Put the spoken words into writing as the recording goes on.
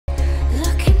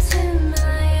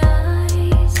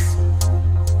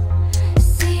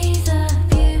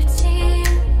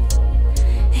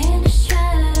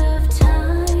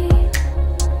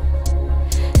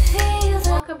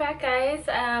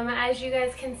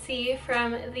can see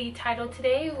from the title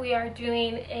today, we are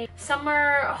doing a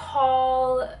summer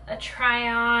haul, a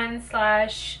try-on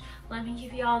slash, let me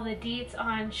give you all the deets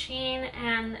on Shein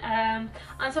and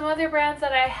on some other brands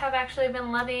that I have actually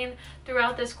been loving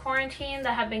throughout this quarantine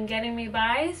that have been getting me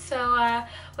by. So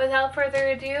without further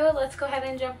ado, let's go ahead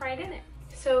and jump right in it.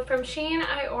 So from Shein,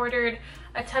 I ordered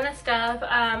a ton of stuff.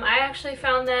 I actually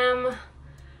found them,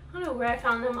 I don't know where I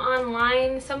found them,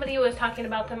 online. Somebody was talking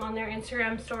about them on their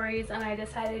Instagram stories, and I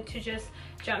decided to just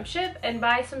jump ship and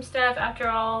buy some stuff. After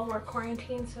all, we're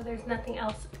quarantined, so there's nothing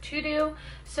else to do.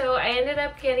 So I ended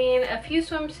up getting a few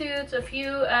swimsuits, a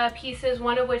few pieces,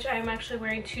 one of which I'm actually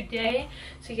wearing today.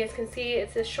 So you guys can see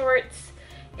it's the shorts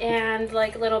and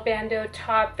like little bandeau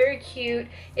top, very cute.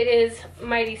 It is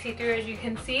mighty see-through, as you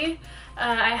can see.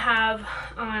 I have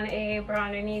on a bra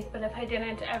underneath, but if I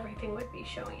didn't, everything would be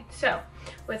showing. So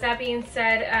with that being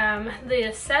said,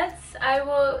 the sets, I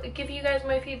will give you guys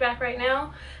my feedback right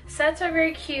now. Sets are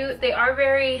very cute. They are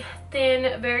very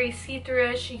thin, very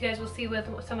see-through-ish. You guys will see with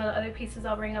some of the other pieces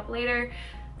I'll bring up later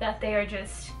that they are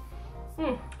just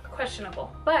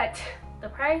questionable, but the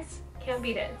price, can't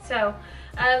beat it. So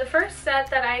the first set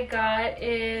that I got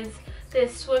is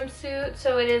this swimsuit.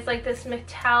 So it is like this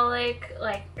metallic,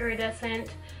 like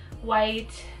iridescent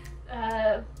white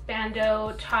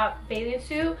bandeau top bathing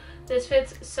suit. This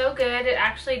fits so good. It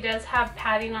actually does have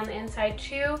padding on the inside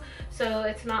too, so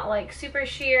it's not like super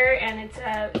sheer, and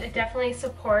it definitely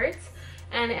supports.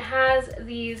 And it has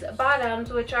these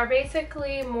bottoms, which are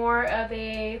basically more of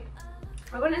a,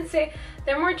 I wouldn't say,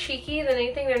 they're more cheeky than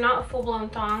anything. They're not a full-blown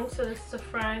thong. So this is the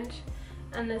front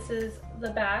and this is the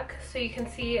back. So you can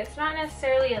see it's not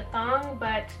necessarily a thong,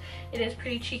 but it is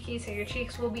pretty cheeky, so your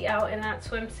cheeks will be out in that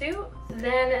swimsuit.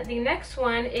 Then the next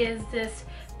one is this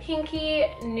pinky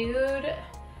nude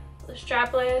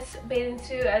strapless bathing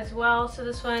suit as well. So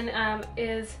this one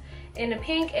is in a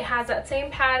pink. It has that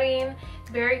same padding,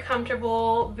 very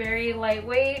comfortable, very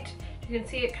lightweight. You can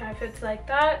see it kind of fits like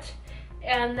that.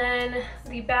 And then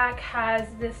the back has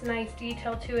this nice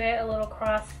detail to it, a little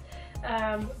cross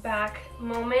back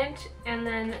moment. And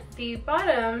then the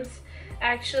bottoms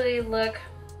actually look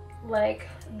like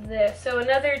this. So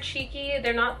another cheeky,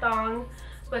 they're not thong,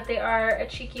 but they are a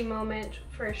cheeky moment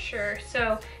for sure.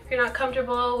 So if you're not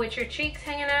comfortable with your cheeks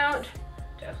hanging out,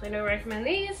 definitely don't recommend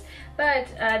these, but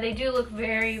they do look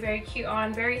very, very cute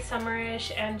on, very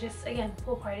summerish, and just, again,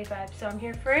 pool party vibes. So I'm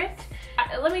here for it.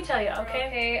 Let me tell you,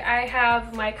 okay, I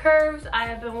have my curves. I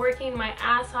have been working my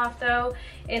ass off though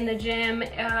in the gym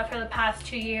for the past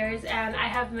 2 years, and I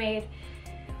have made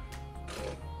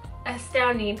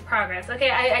astounding progress.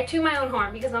 Okay, I toot my own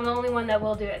horn because I'm the only one that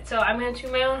will do it. So I'm gonna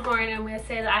toot my own horn, and I'm gonna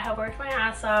say that I have worked my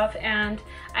ass off, and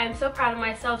I'm so proud of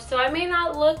myself. So I may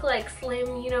not look like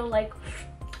slim, you know, like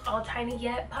all tiny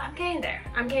yet, but I'm getting there.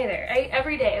 I'm getting there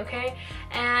every day, okay?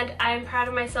 And I'm proud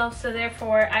of myself, so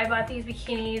therefore I bought these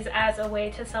bikinis as a way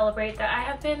to celebrate that I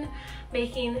have been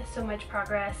making so much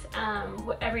progress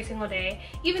every single day.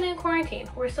 Even in quarantine,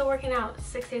 we're still working out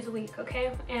 6 days a week,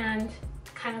 okay? And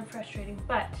kind of frustrating,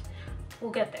 but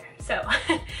we'll get there. So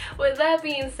with that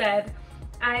being said,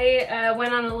 I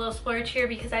went on a little splurge here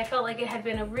because I felt like it had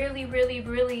been a really, really,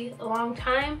 really long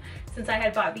time since I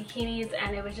had bought bikinis,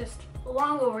 and it was just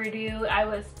long overdue.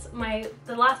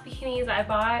 The last bikinis I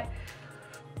bought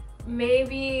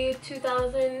maybe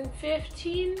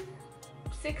 2015,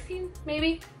 16,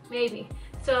 maybe.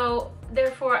 So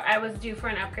therefore I was due for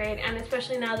an upgrade, and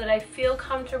especially now that I feel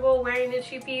comfortable wearing a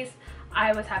two-piece,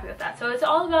 I was happy with that. So it's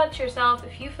all about yourself.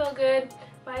 If you feel good,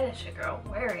 buy that shit, girl.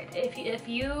 Wear it. If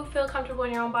you feel comfortable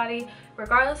in your own body,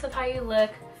 regardless of how you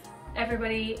look,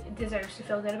 everybody deserves to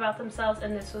feel good about themselves,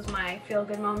 and this was my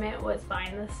feel-good moment, was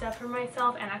buying this stuff for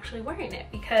myself and actually wearing it.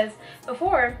 Because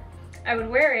before, I would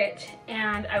wear it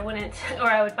and I wouldn't, or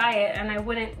I would buy it and I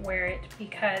wouldn't wear it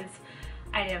because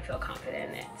I didn't feel confident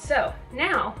in it. So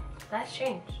now that's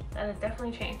changed. That has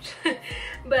definitely changed.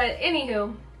 But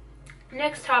anywho,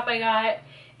 next top I got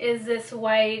is this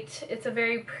white, it's a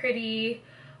very pretty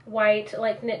white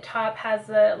like knit top, has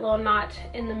a little knot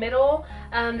in the middle.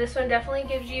 This one definitely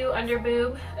gives you under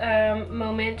boob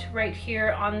moment right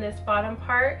here on this bottom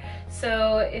part.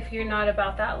 So if you're not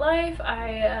about that life,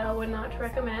 I would not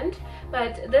recommend.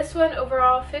 But this one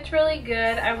overall fits really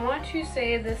good. I want to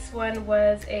say this one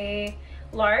was a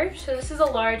large, so this is a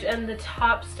large, and the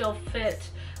top still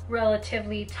fits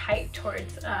relatively tight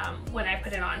towards when I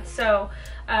put it on. So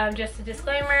just a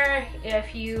disclaimer,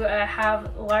 if you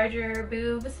have larger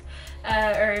boobs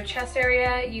or chest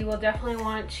area, you will definitely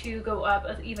want to go up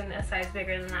even a size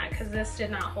bigger than that, because this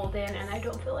did not hold in and I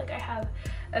don't feel like I have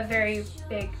a very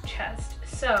big chest.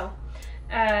 So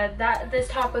This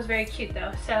top was very cute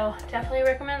though, so definitely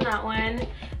recommend that one.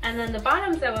 And then the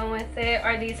bottoms that went with it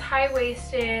are these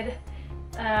high-waisted,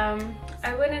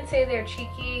 I wouldn't say they're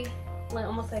cheeky,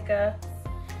 almost like a,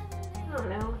 I don't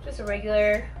know, just a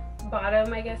regular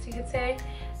bottom, I guess you could say.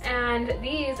 And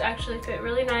these actually fit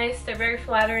really nice. They're very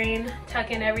flattering,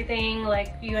 tuck in everything,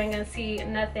 like you ain't gonna see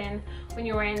nothing when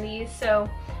you're wearing these. So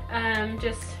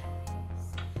just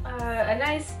a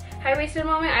nice high-waisted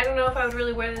moment. I don't know if I would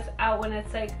really wear this out when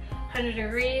it's like 100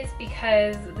 degrees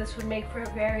because this would make for a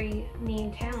very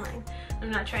mean tan line.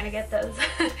 I'm not trying to get those.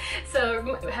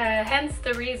 So hence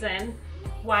the reason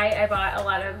why I bought a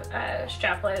lot of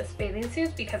strapless bathing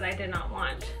suits, because I did not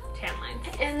want tan lines.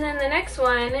 And then the next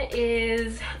one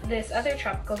is this other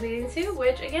tropical bathing suit,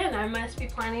 which again, I must be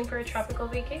planning for a tropical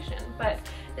vacation, but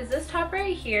is this top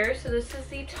right here. So this is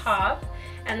the top,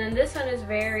 and then this one is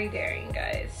very daring,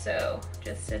 guys. So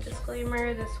just a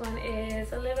disclaimer, this one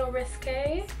is a little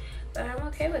risque, but I'm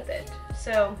okay with it.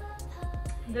 So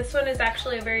this one is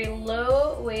actually a very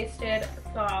low-waisted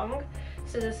thong.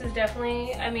 So this is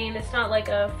definitely, I mean, it's not like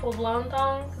a full-blown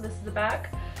thong, this is the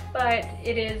back, but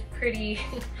it is pretty,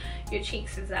 your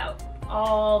cheeks is out,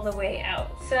 all the way out.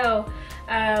 So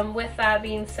with that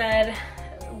being said,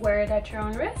 wear it at your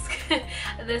own risk.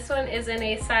 This one is in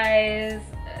a size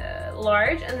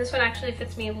large, and this one actually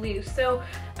fits me loose. So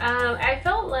I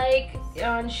felt like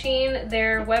on Shein,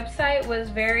 their website was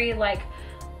very like,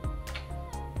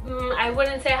 I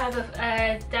wouldn't say I have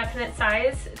a definite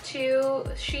size to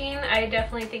Shein. I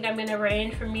definitely think I'm gonna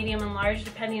range from medium and large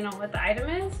depending on what the item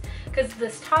is, because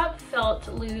this top felt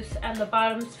loose and the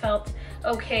bottoms felt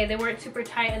okay. They weren't super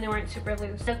tight and they weren't super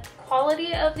loose. The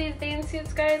quality of these bathing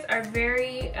suits, guys, are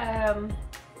very,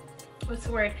 what's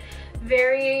the word?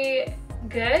 Very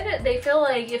good. They feel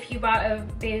like if you bought a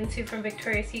bathing suit from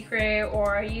Victoria's Secret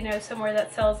or, you know, somewhere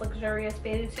that sells luxurious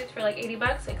bathing suits for like 80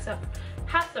 bucks, except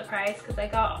half the price, because I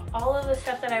got all of the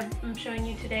stuff that I'm showing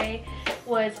you today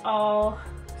was all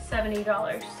 $70,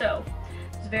 so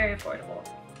it's very affordable.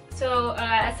 So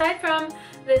aside from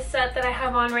this set that I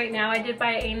have on right now, I did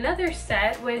buy another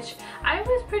set, which I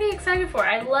was pretty excited for.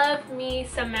 I love me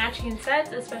some matching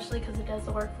sets, especially because it does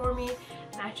the work for me,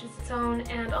 matches its own,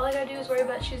 and all I gotta do is worry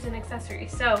about shoes and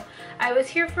accessories. So I was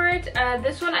here for it.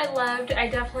 This one I loved. I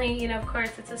definitely, you know, of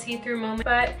course it's a see-through moment,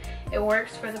 but it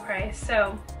works for the price.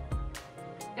 So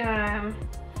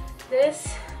this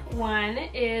one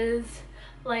is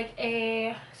like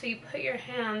a, so you put your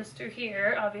hands through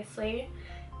here, obviously,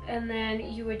 and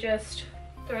then you would just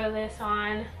throw this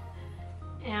on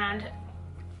and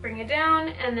bring it down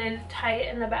and then tie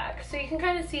it in the back. So you can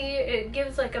kind of see it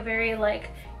gives like a very like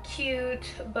cute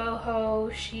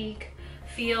boho chic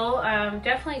feel.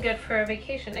 Definitely good for a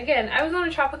vacation. Again, I was on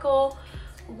a tropical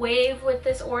wave with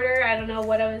this order. I don't know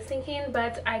what I was thinking,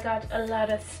 but I got a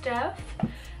lot of stuff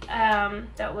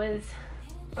that was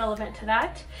relevant to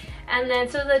that. And then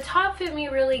so the top fit me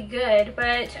really good,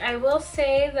 but I will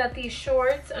say that these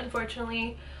shorts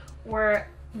unfortunately were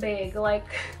big. Like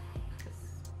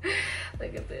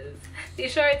look at this.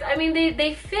 These shorts, I mean,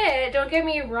 they fit, don't get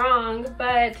me wrong,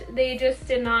 but they just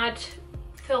did not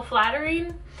feel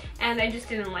flattering, and I just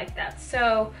didn't like that.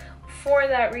 So for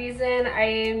that reason,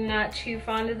 I'm not too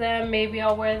fond of them. Maybe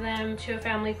I'll wear them to a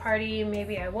family party,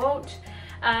 maybe I won't.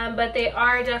 But they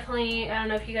are definitely, I don't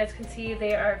know if you guys can see,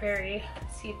 they are very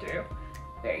see-through,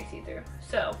 very see-through.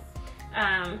 So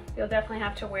you'll definitely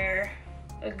have to wear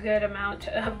a good amount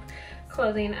of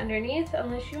clothing underneath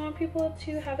unless you want people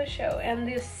to have a show. And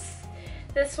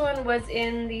this one was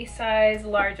in the size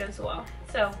large as well.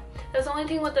 So that's the only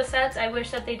thing with the sets. I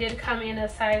wish that they did come in a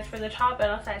size for the top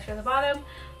and a size for the bottom,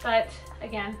 but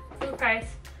again, full price,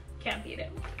 can't beat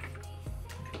it.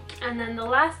 And then the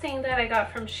last thing that I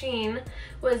got from Shein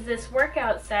was this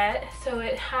workout set. So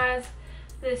it has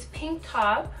this pink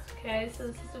top. Okay, so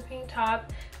this is the pink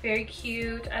top, very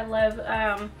cute. I love,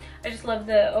 I just love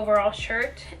the overall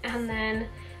shirt. And then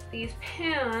these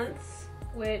pants,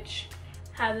 which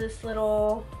have this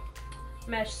little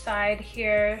mesh side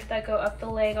here that go up the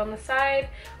leg on the side,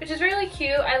 which is really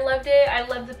cute. I loved it. I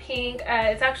love the pink.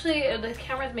 It's actually, the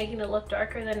camera's making it look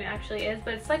darker than it actually is,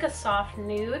 but it's like a soft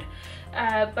nude,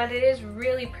 but it is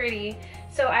really pretty.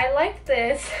 So I liked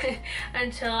this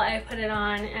until I put it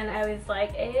on and I was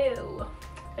like, ew.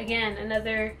 Again,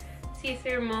 another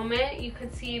see-through moment. You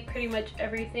could see pretty much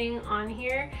everything on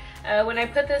here. When I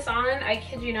put this on, I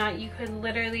kid you not, you could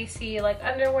literally see like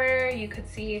underwear, you could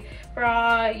see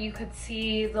bra, you could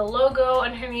see the logo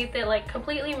underneath it, like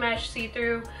completely mesh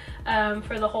see-through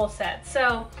for the whole set.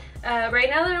 So right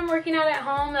now that I'm working out at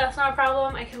home, that's not a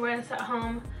problem. I can wear this at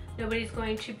home. Nobody's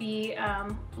going to be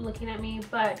looking at me,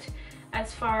 but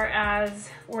As far as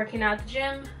working out at the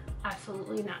gym,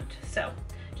 absolutely not. So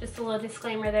just a little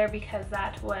disclaimer there, because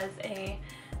that was a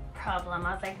problem.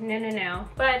 I was like, no, no, no.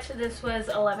 But this was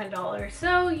 $11,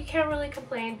 so you can't really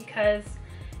complain because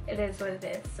it is what it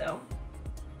is. So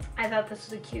I thought this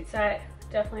was a cute set.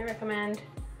 Definitely recommend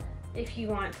if you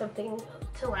want something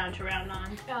to lounge around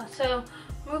on. So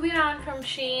moving on from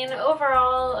Shein,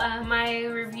 overall my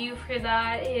review for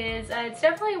that is it's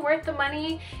definitely worth the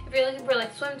money if you're looking for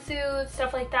like swimsuits,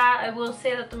 stuff like that. I will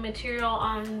say that the material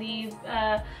on the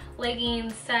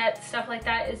leggings set, stuff like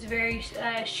that, is very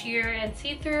sheer and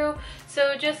see-through,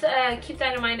 so just keep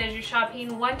that in mind as you're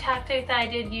shopping. One tactic that I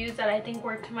did use that I think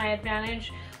worked to my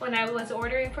advantage when I was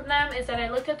ordering from them is that I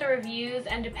looked at the reviews,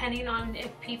 and depending on if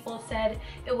people said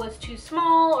it was too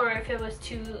small or if it was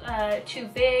too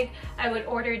big, I would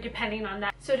order depending on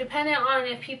that. So depending on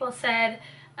if people said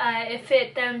it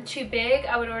fit them too big,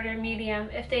 I would order medium.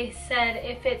 If they said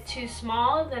it fit too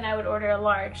small, then I would order a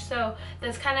large. So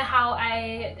that's kind of how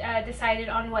I decided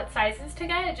on what sizes to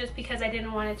get, just because I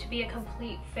didn't want it to be a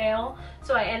complete fail.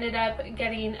 So I ended up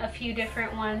getting a few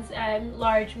different ones,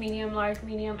 large, medium,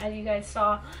 as you guys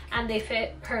saw, and they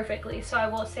fit perfectly. So I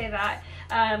will say that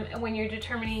when you're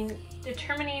determining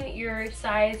your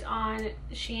size on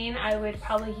Shein, I would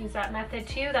probably use that method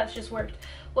too. That's just what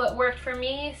worked for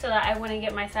me, so that I wouldn't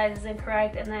get my sizes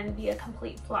incorrect and then be a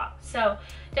complete flop. So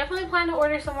definitely plan to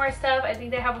order some more stuff. I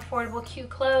think they have affordable, cute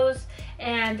clothes,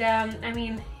 and I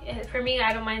mean, for me,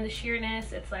 I don't mind the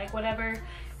sheerness. It's like whatever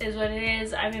is what it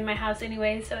is. I'm in my house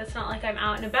anyway, so it's not like I'm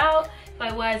out and about. If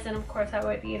I was, then of course I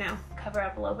would, you know, cover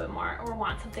up a little bit more or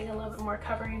want something a little bit more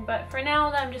covering. But for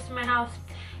now that I'm just in my house,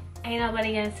 ain't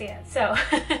nobody gonna see it. So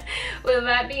with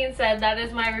that being said, that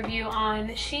is my review on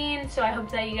Shein. So I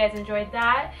hope that you guys enjoyed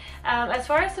that. As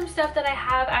far as some stuff that I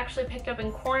have actually picked up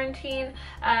in quarantine,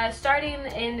 starting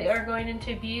in or going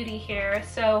into beauty here.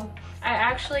 So I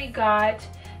actually got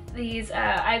these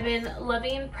I've been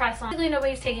loving press-on. Basically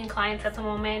nobody's taking clients at the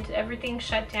moment, everything's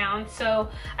shut down, so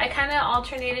I kind of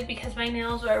alternated because my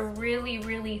nails are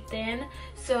really thin,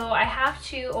 so I have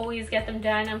to always get them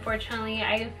done. Unfortunately,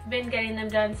 I've been getting them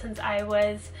done since I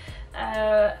was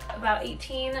about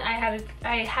 18.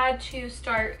 I had to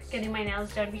start getting my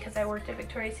nails done because I worked at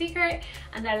Victoria's Secret,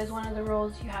 and that is one of the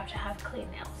rules, you have to have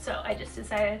clean nails. So I just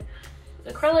decided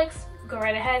acrylics, go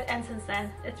right ahead, and since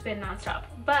then it's been non-stop.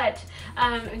 But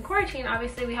in quarantine,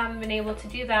 obviously we haven't been able to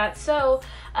do that, so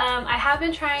I have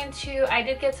been trying to. I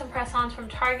did get some press-ons from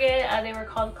Target. They were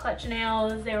called clutch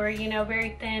nails. They were, you know,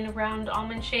 very thin, round,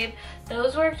 almond shape.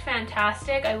 Those worked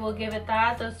fantastic, I will give it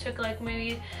that. Those took like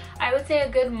maybe, I would say, a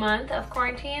good month of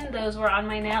quarantine. Those were on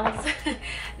my nails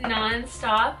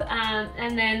non-stop.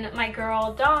 And then my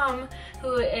girl Dom,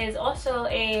 who is also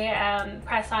a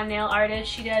press-on nail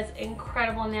artist, she does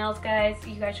incredible nails, guys.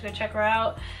 You guys should go check her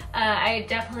out.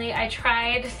 I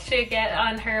tried to get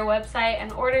on her website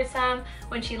and order some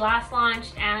when she last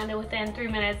launched, and within 3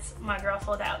 minutes my girl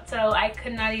sold out, so I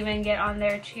could not even get on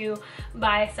there to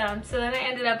buy some. So then I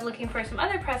ended up looking for some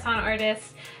other press-on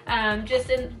artists just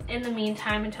in the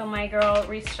meantime until my girl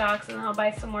restocks, and I'll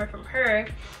buy some more from her.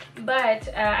 But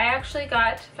I actually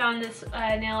found this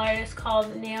nail artist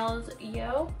called Nails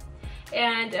Yo,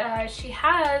 and she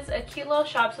has a cute little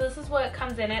shop. So this is what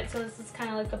comes in it. So this is kind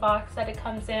of like the box that it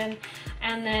comes in,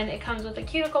 and then it comes with a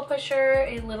cuticle pusher,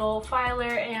 a little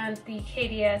filer, and the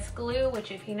KDS glue,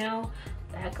 which, if you know,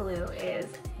 that glue is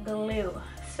glue.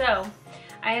 So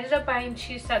I ended up buying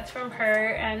 2 sets from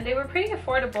her, and they were pretty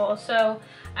affordable, so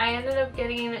I ended up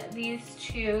getting these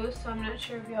 2. So I'm not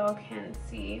sure if y'all can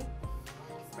see,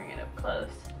 bring it up close,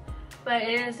 but it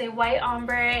is a white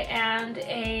ombre and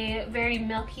a very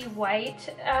milky white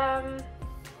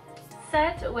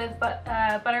set with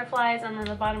butterflies, and then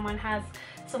the bottom one has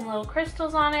some little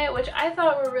crystals on it, which I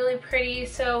thought were really pretty.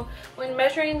 So when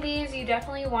measuring these, you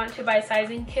definitely want to buy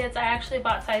sizing kits. I actually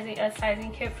bought a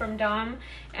sizing kit from Dom,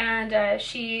 and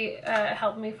she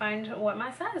helped me find what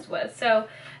my size was. So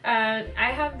I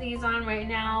have these on right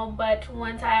now, but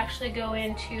once I actually go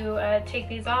in to take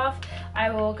these off, I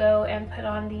will go and put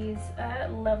on these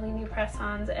lovely new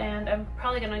press-ons, and I'm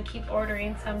probably gonna keep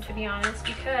ordering some, to be honest,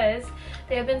 because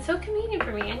they have been so convenient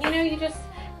for me. And you know, you just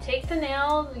take the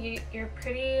nail, your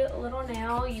pretty little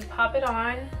nail, you pop it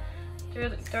on,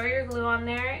 throw your glue on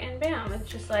there, and bam, it's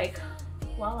just like,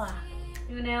 voila,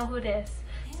 new nail, who dis.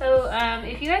 So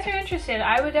if you guys are interested,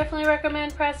 I would definitely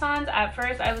recommend press-ons. At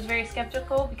first I was very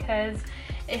skeptical because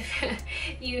if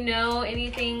you know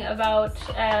anything about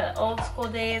old school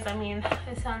days, I mean,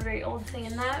 I sound very old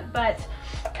saying that, but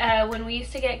when we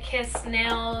used to get kiss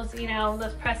nails, you know,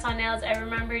 those press-on nails, I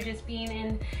remember just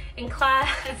being in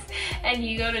class and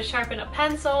you go to sharpen a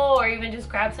pencil or even just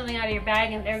grab something out of your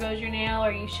bag and there goes your nail,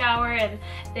 or you shower and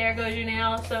there goes your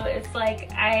nail. So it's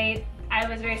like I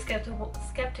was very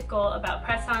skeptical about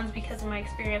press-ons because of my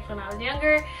experience when I was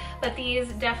younger, but these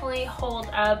definitely hold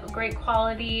up, great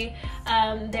quality.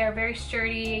 They're very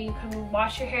sturdy. You can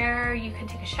wash your hair, you can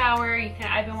take a shower,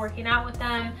 I've been working out with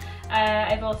them.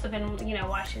 I've also been, you know,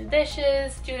 washing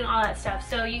dishes, doing all that stuff.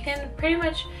 So you can pretty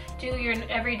much do your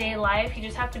everyday life. You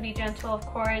just have to be gentle, of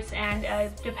course, and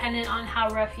dependent on how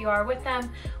rough you are with them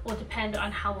will depend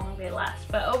on how long they last.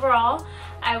 But overall,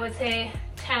 I would say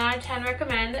 10 out of 10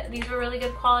 recommend. These were really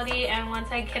good quality, and once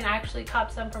I can actually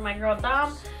cop some for my girl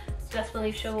Dom, best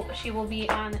believe she will be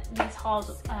on these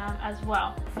hauls as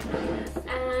well.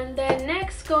 And then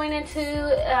next, going into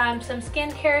some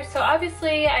skincare. So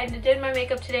obviously I did my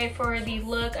makeup today for the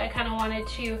look. I kind of wanted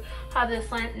to have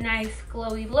this nice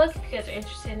glowy look. If you guys are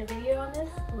interested in a video on this,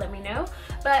 let me know.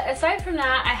 But aside from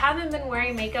that, I haven't been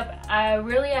wearing makeup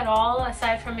really at all,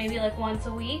 aside from maybe like once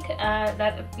a week,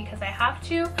 that because I have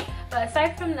to. But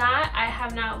aside from that, I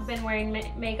have not been wearing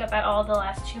makeup at all the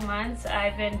last 2 months.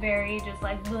 I've been very just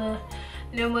like, bleh,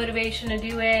 no motivation to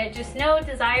do it, just no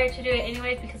desire to do it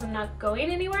anyways because I'm not going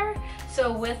anywhere.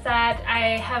 So with that,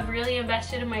 I have really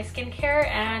invested in my skincare,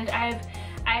 and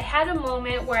I had a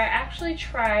moment where I actually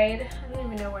tried, I don't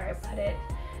even know where I put it,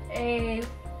 a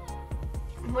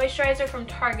moisturizer from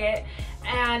Target,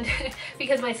 and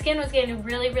because my skin was getting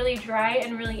really dry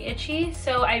and really itchy,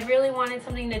 so I really wanted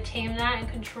something to tame that and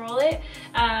control it.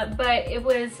 But it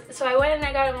was, so I went and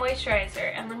I got a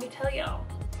moisturizer, and let me tell y'all,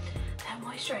 that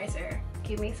moisturizer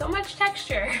gave me so much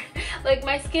texture. Like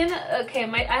my skin, okay,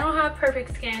 I don't have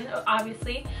perfect skin,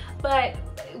 obviously, but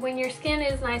when your skin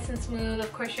is nice and smooth,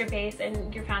 of course your base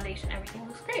and your foundation, everything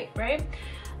looks great, right?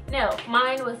 No,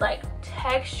 mine was like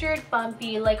textured,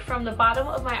 bumpy, like from the bottom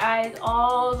of my eyes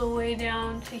all the way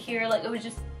down to here. Like it was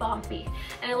just bumpy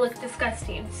and it looked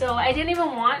disgusting. So I didn't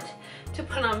even want to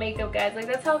put on makeup, guys. Like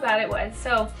that's how bad it was.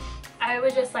 So I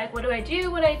was just like, what do I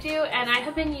do? And I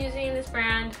have been using this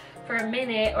brand for a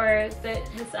minute, or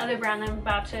this other brand I'm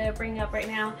about to bring up right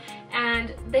now,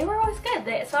 and they were always good.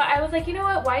 So I was like, you know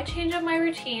what, why change up my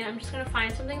routine? I'm just gonna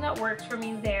find something that works for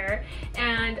me there,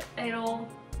 and it'll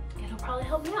probably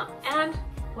help me out. And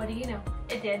what do you know,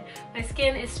 it did. My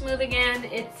skin is smooth again.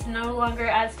 It's no longer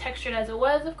as textured as it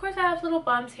was. Of course I have little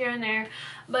bumps here and there,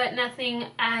 but nothing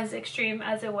as extreme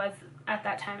as it was at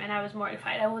that time, and I was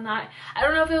mortified. I don't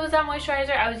know if it was that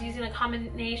moisturizer. I was using a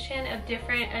combination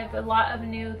of a lot of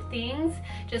new things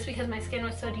just because my skin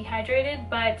was so dehydrated,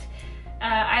 but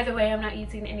either way, I'm not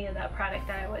using any of that product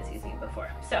that I was using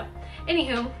before. So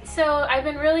anywho, so I've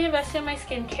been really invested in my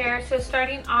skincare. So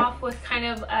starting off with kind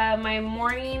of my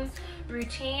morning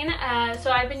routine,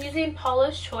 so I've been using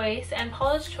Paulas Choice, and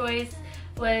Paulas Choice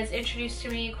was introduced to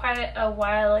me quite a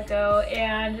while ago,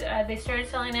 and they started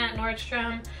selling it at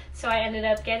Nordstrom, so I ended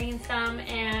up getting some,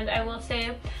 and I will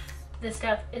say this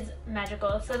stuff is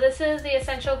magical. So this is the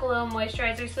Essential Glow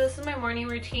Moisturizer. So this is my morning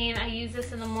routine. I use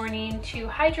this in the morning to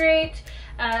hydrate,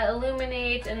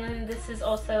 illuminate, and then this is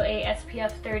also a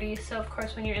SPF 30. So of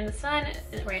course when you're in the sun,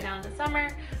 right now in the summer,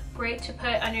 great to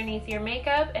put underneath your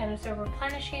makeup, and it's a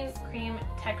replenishing cream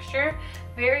texture.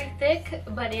 Very thick,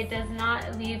 but it does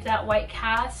not leave that white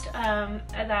cast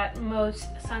that most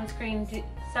sunscreens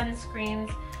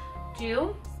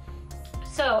do.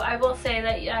 So I will say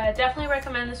that definitely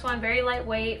recommend this one. Very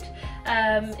lightweight.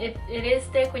 It is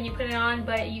thick when you put it on,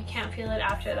 but you can't feel it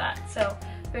after that. So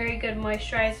very good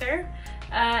moisturizer.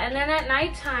 And then at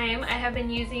nighttime, I have been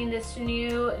using this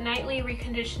new nightly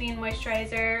reconditioning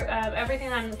moisturizer.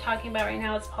 Everything I'm talking about right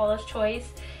now is Paulas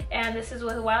Choice, and this is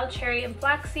with wild cherry and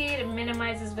flaxseed. It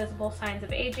minimizes visible signs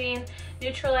of aging,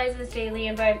 neutralizes daily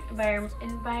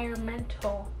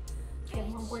environmental, get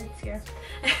more words here,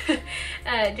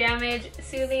 damage,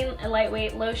 soothing, a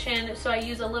lightweight lotion. So I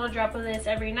use a little drop of this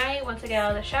every night once I get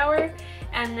out of the shower,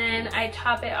 and then I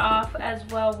top it off as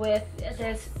well with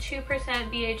this 2%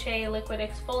 BHA liquid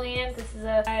exfoliant. This is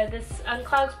this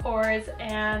unclogs pores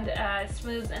and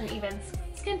smooths an even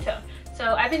skin tone.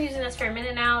 So I've been using this for a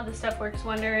minute now. This stuff works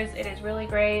wonders. It is really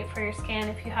great for your skin.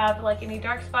 If you have like any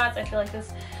dark spots, I feel like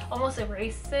this almost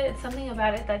erases it. It's something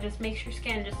about it that just makes your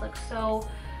skin just look so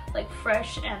like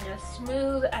fresh and just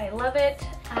smooth. I love it.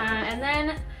 And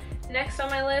then Next on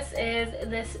my list is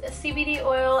this CBD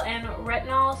oil and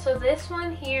retinol. So this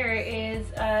one here is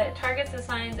targets the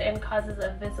signs and causes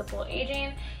of visible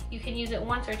aging. You can use it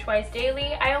once or twice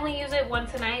daily. I only use it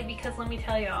once a night because let me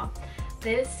tell y'all,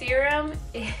 this serum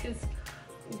is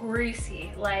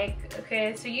greasy. Like,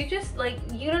 okay, so you just like,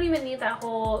 you don't even need that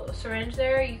whole syringe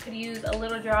there. You could use a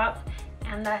little drop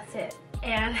and that's it.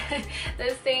 And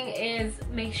this thing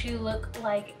makes you look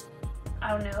like,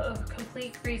 I don't know, a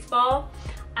complete grease ball.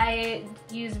 I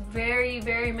use very,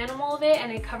 very minimal of it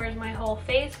and it covers my whole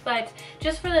face, but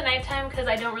just for the nighttime, because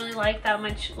I don't really like that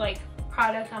much like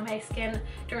product on my skin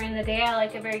during the day. I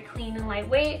like it very clean and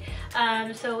lightweight.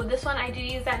 So this one I do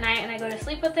use at night and I go to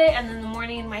sleep with it, and then in the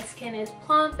morning my skin is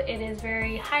plump, it is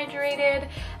very hydrated,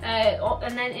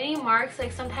 and then any marks,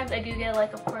 like sometimes I do get,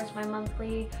 like, of course, my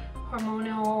monthly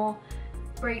hormonal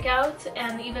breakouts,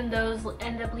 and even those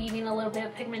end up leaving a little bit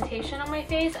of pigmentation on my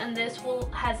face, and this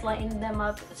has lightened them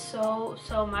up so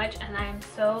much, and I am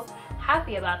so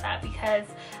happy about that because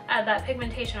that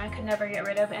pigmentation I could never get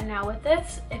rid of, and now with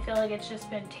this I feel like it's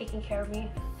just been taking care of me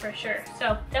for sure.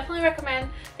 So definitely recommend.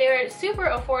 They're super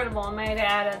affordable, I might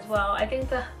add, as well. I think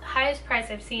the highest price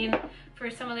I've seen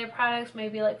for some of their products may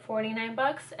be like 49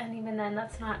 bucks, and even then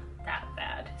that's not that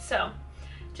bad. So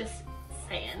just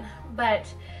saying.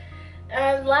 But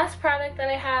last product that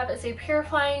I have is a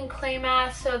purifying clay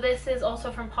mask. So this is also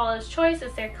from Paulas Choice.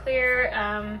 It's their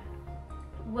clear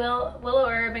willow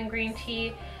herb and green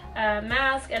tea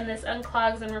mask, and this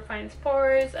unclogs and refines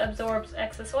pores, absorbs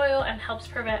excess oil, and helps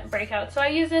prevent breakouts. So I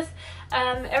use this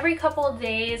every couple of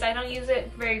days. I don't use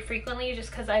it very frequently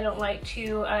just because I don't like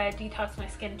to detox my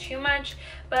skin too much,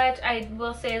 but I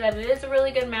will say that it is a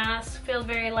really good mask. Feels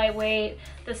very lightweight.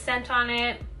 The scent on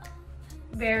it,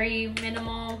 very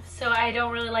minimal, so I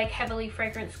don't really like heavily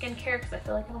fragrant skincare because I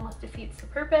feel like it almost defeats the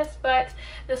purpose, but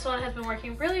this one has been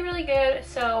working really good.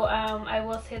 So I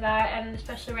will say that, and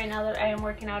especially right now that I am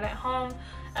working out at home,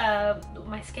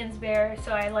 my skin's bare,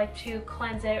 so I like to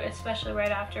cleanse it, especially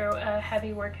right after a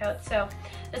heavy workout. So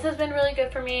this has been really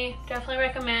good for me. Definitely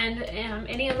recommend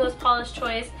any of those Paulas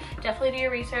Choice. Definitely do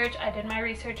your research. I did my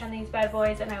research on these bad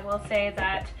boys, and I will say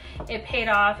that it paid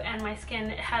off, and my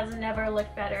skin has never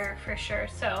looked better for sure.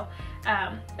 So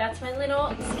that's my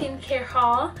little skincare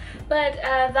haul. But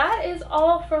that is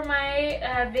all for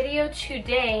my video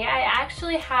today. I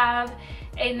actually have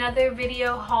another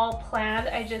video haul planned.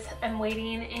 I just am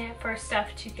waiting for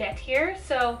stuff to get here.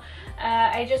 So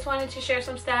I just wanted to share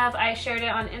some stuff. I shared it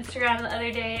on Instagram the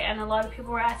other day, and a lot of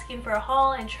people were asking for a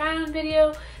haul and try on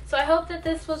video. So I hope that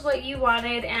this was what you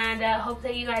wanted, and hope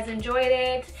that you guys enjoyed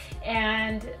it,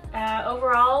 and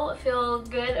overall feel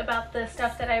good about the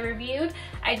stuff that I reviewed.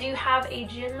 I do have a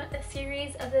gym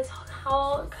series of this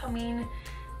haul coming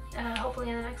hopefully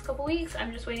in the next couple weeks.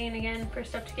 I'm just waiting again for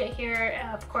stuff to get here,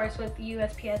 of course with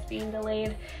USPS being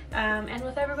delayed, and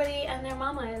with everybody and their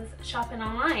mamas shopping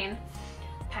online.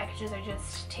 Packages are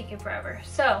just taking forever.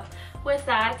 So with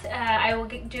that, I will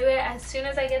do it as soon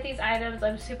as I get these items.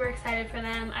 I'm super excited for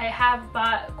them. I have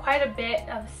bought quite a bit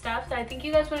of stuff that I think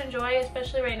you guys would enjoy,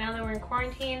 especially right now that we're in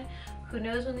quarantine. Who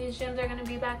knows when these gyms are going to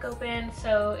be back open.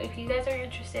 So if you guys are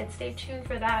interested, stay tuned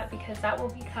for that, because that will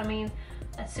be coming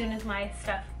as soon as my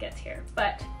stuff gets here.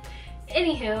 But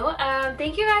anywho,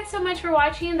 thank you guys so much for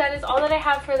watching. That is all that I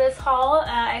have for this haul.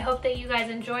 I hope that you guys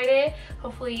enjoyed it.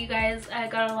 Hopefully you guys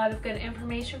got a lot of good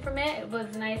information from it. It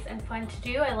was nice and fun to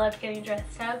do. I loved getting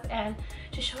dressed up and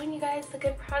just showing you guys the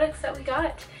good products that we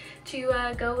got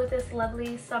to go with this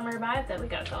lovely summer vibe that we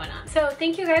got going on. So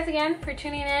thank you guys again for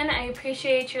tuning in. I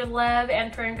appreciate your love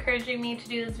and for encouraging me to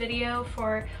do this video,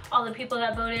 for all the people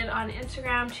that voted on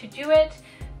Instagram to do it.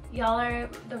 Y'all are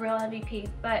the real MVP.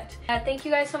 But thank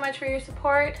you guys so much for your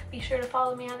support. Be sure to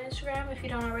follow me on Instagram if you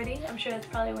don't already. I'm sure that's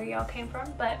probably where y'all came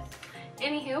from, but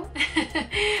anywho,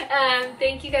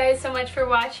 thank you guys so much for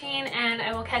watching, and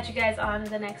I will catch you guys on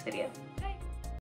the next video.